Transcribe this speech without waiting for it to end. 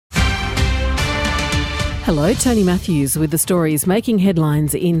Hello, Tony Matthews with the stories making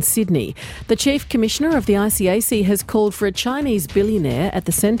headlines in Sydney. The Chief Commissioner of the ICAC has called for a Chinese billionaire at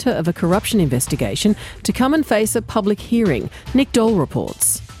the centre of a corruption investigation to come and face a public hearing. Nick Dole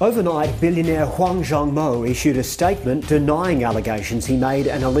reports. Overnight, billionaire Huang Zhongmo issued a statement denying allegations he made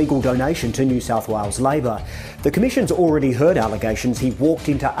an illegal donation to New South Wales Labor. The Commission's already heard allegations he walked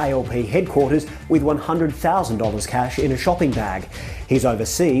into ALP headquarters with $100,000 cash in a shopping bag. He's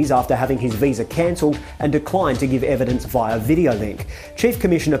overseas after having his visa cancelled and declined to give evidence via video link. Chief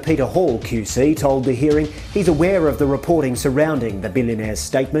Commissioner Peter Hall QC told the hearing he's aware of the reporting surrounding the billionaire's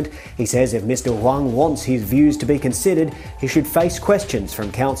statement. He says if Mr Huang wants his views to be considered, he should face questions from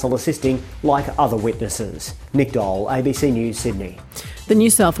counsel assisting like other witnesses. Nick Dole, ABC News, Sydney. The New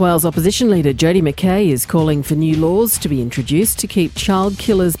South Wales opposition leader Jody McKay is calling for new laws to be introduced to keep child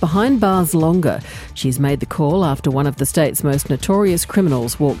killers behind bars longer. She's made the call after one of the state's most notorious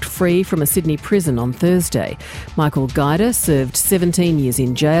criminals walked free from a Sydney prison on Thursday. Michael Guida served 17 years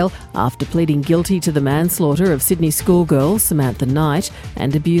in jail after pleading guilty to the manslaughter of Sydney schoolgirl Samantha Knight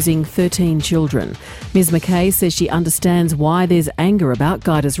and abusing 13 children. Ms McKay says she understands why there's anger about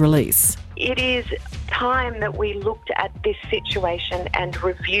Guida's release. It is time that we looked at this situation and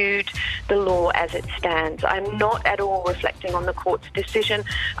reviewed the law as it stands. I'm not at all reflecting on the court's decision.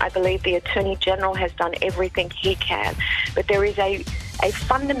 I believe the Attorney-General has done everything he can. But there is a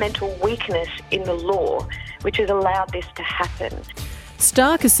fundamental weakness in the law which has allowed this to happen.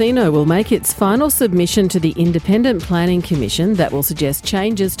 Star Casino will make its final submission to the Independent Planning Commission that will suggest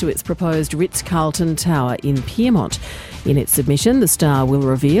changes to its proposed Ritz-Carlton Tower in Pyrmont. In its submission, the Star will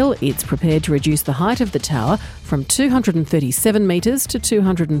reveal it's prepared to reduce the height of the tower from 237 metres to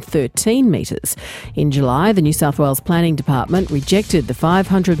 213 metres. In July, the New South Wales Planning Department rejected the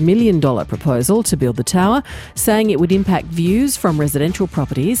 $500 million proposal to build the tower, saying it would impact views from residential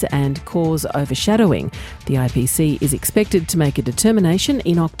properties and cause overshadowing. The IPC is expected to make a determination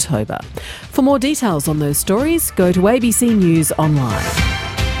in October. For more details on those stories, go to ABC News Online.